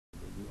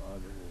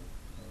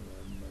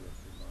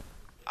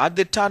At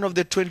the turn of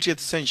the 20th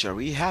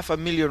century,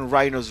 500,000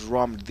 rhinos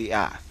roamed the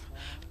earth.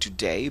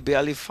 Today,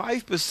 barely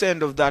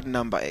 5% of that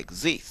number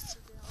exists.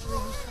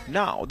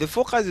 Now, the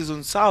focus is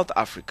on South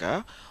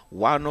Africa,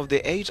 one of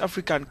the 8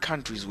 African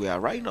countries where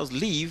rhinos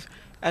live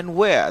and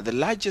where the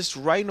largest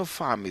rhino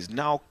farm is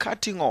now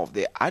cutting off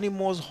the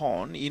animal's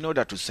horn in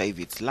order to save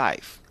its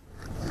life.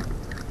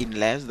 In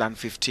less than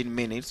 15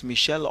 minutes,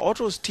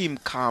 Otto's team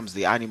calms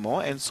the animal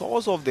and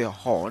saws off the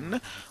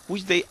horn,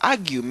 which they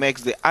argue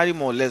makes the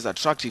animal less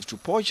attractive to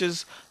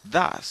poachers,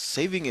 thus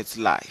saving its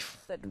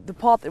life. The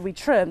part that we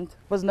trimmed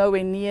was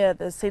nowhere near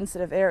the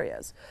sensitive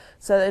areas.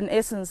 So in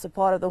essence, the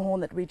part of the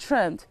horn that we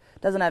trimmed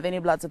doesn't have any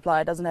blood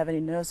supply, it doesn't have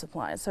any nerve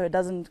supply, so it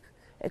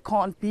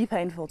can't be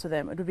painful to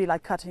them. It would be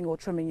like cutting or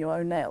trimming your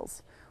own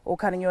nails, or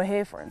cutting your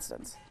hair, for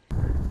instance.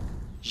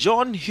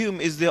 John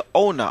Hume is the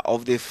owner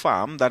of the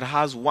farm that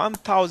has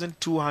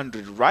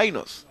 1,200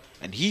 rhinos,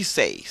 and he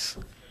says,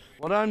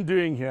 "What I'm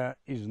doing here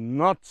is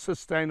not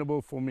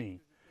sustainable for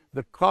me.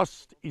 The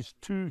cost is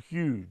too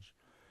huge.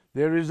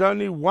 There is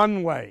only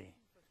one way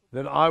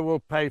that I will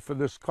pay for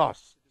this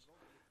cost.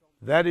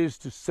 That is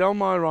to sell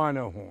my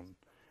rhino horn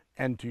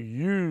and to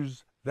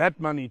use that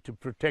money to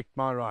protect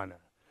my rhino.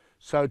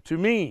 So to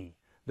me,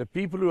 the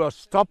people who are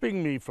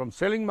stopping me from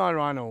selling my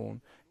rhino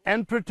horn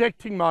and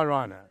protecting my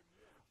rhino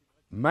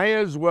may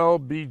as well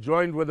be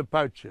joined with the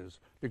poachers,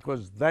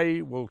 because they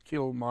will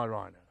kill my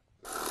rhino."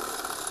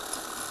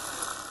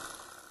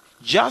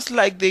 Just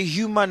like the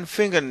human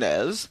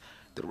fingernails,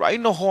 the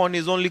rhino horn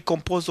is only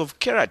composed of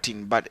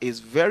keratin but is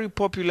very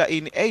popular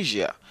in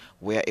Asia,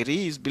 where it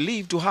is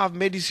believed to have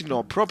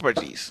medicinal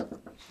properties.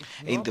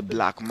 In the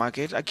black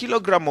market, a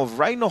kilogram of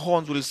rhino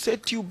horns will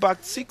set you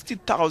back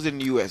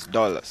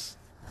 $60,000.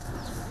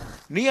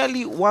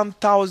 Nearly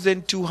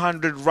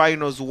 1,200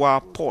 rhinos were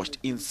poached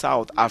in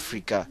South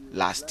Africa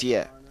last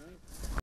year.